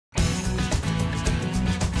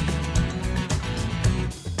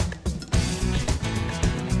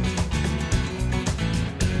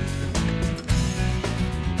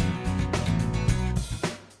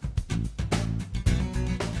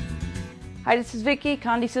Hi, this is Vicki,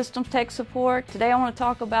 Conde Systems Tech Support. Today I want to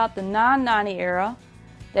talk about the 990 error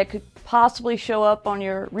that could possibly show up on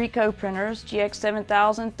your Ricoh printers,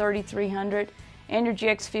 GX7000, 3300, and your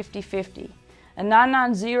GX5050. A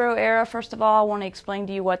 990 error, first of all, I want to explain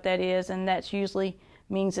to you what that is, and that usually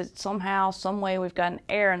means that somehow, some way we've got an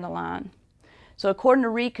error in the line. So according to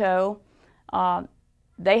Ricoh,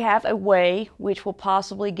 they have a way which will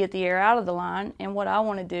possibly get the error out of the line, and what I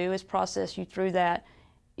want to do is process you through that.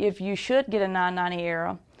 If you should get a 990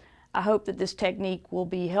 error, I hope that this technique will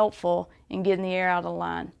be helpful in getting the error out of the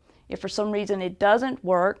line. If for some reason it doesn't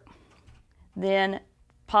work, then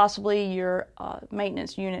possibly your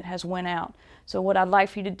maintenance unit has went out. So what I'd like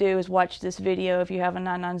for you to do is watch this video if you have a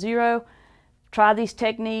 990, try these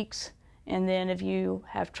techniques, and then if you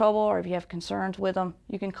have trouble or if you have concerns with them,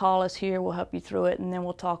 you can call us here, we'll help you through it, and then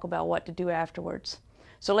we'll talk about what to do afterwards.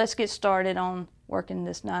 So let's get started on working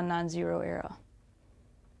this 990 error.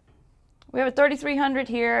 We have a 3300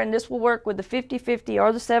 here, and this will work with the 5050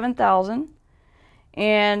 or the 7000.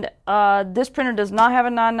 And this printer does not have a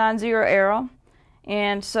 990 error,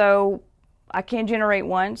 and so I can't generate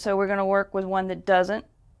one, so we're going to work with one that doesn't.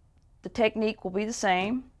 The technique will be the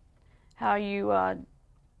same. How you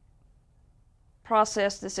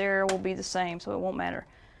process this error will be the same, so it won't matter.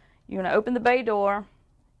 You're going to open the bay door,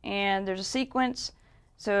 and there's a sequence,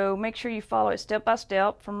 so make sure you follow it step by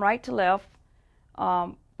step from right to left.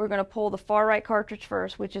 We're going to pull the far right cartridge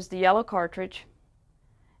first, which is the yellow cartridge.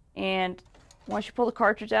 And once you pull the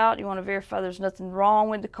cartridge out, you want to verify there's nothing wrong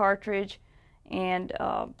with the cartridge, and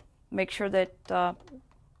make sure that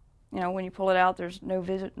when you pull it out, there's no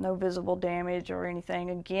visible damage or anything.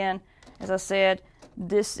 Again, as I said,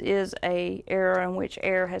 this is a error in which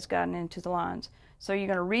air has gotten into the lines. So you're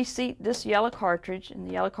going to reseat this yellow cartridge, and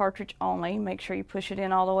the yellow cartridge only. Make sure you push it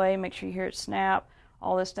in all the way. Make sure you hear it snap.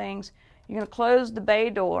 All those things. You're going to close the bay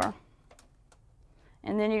door,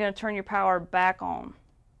 and then you're going to turn your power back on.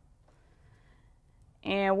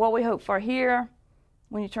 And what we hope for here,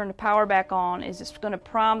 when you turn the power back on, is it's going to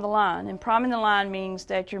prime the line. And priming the line means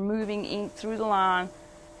that you're moving ink through the line,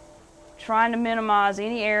 trying to minimize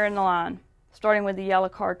any air in the line, starting with the yellow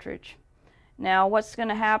cartridge. Now what's going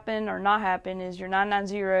to happen or not happen is your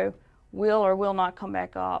 990 will or will not come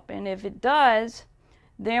back up. And if it does,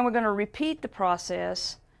 then we're going to repeat the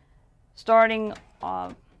process, starting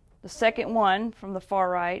the second one from the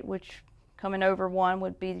far right, which coming over one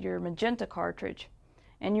would be your magenta cartridge,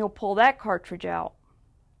 and you'll pull that cartridge out.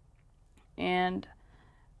 And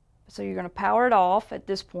so you're going to power it off at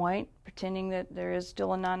this point, pretending that there is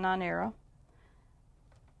still a 990 error.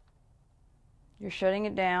 You're shutting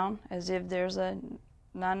it down as if there's a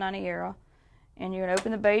 990 error, and you're going to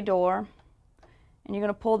open the bay door, and you're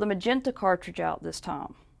going to pull the magenta cartridge out this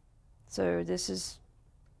time. So this is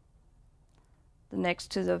right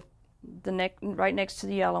next to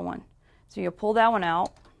the yellow one. So you'll pull that one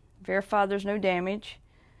out, verify there's no damage,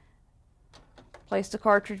 place the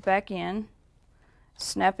cartridge back in,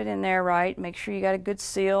 snap it in there right, make sure you got a good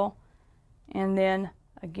seal, and then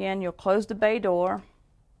again you'll close the bay door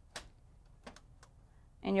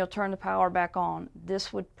and you'll turn the power back on.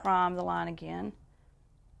 This would prime the line again.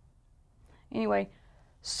 Anyway,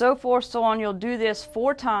 so forth, so on. You'll do this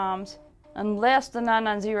 4 times unless the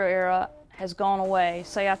 990 error has gone away.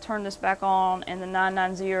 Say I turn this back on and the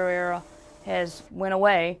 990 error has went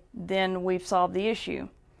away, then we've solved the issue.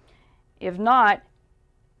 If not,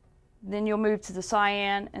 then you'll move to the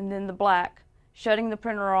cyan and then the black, shutting the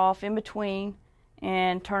printer off in between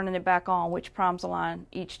and turning it back on, which primes the line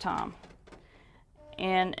each time.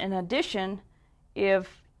 And in addition,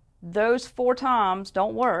 if those 4 times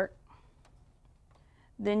don't work,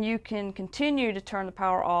 then you can continue to turn the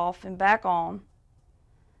power off and back on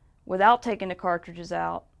without taking the cartridges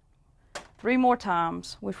out 3 more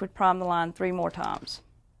times, which would prime the line 3 more times.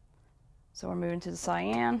 So we're moving to the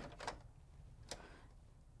cyan,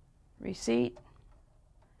 reseat,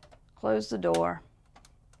 close the door,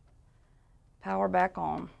 power back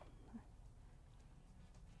on.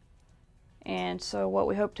 And so what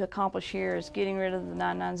we hope to accomplish here is getting rid of the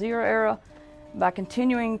 990 error by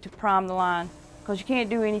continuing to prime the line, because you can't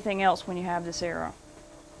do anything else when you have this error.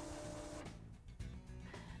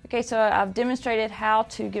 Okay, so I've demonstrated how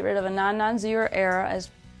to get rid of a 990 error as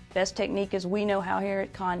best technique as we know how here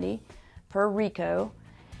at Conde per Ricoh.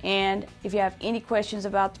 And if you have any questions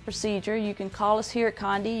about the procedure, you can call us here at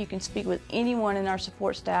Conde. You can speak with anyone in our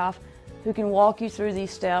support staff who can walk you through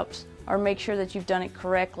these steps or make sure that you've done it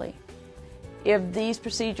correctly. If these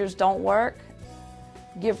procedures don't work,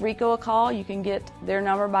 give Ricoh a call. You can get their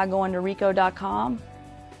number by going to Ricoh.com,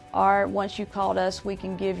 or once you called us, we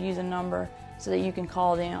can give you the number so that you can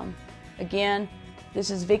call them. Again, This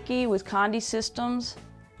is Vicki with Condi Systems.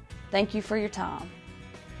 Thank you for your time.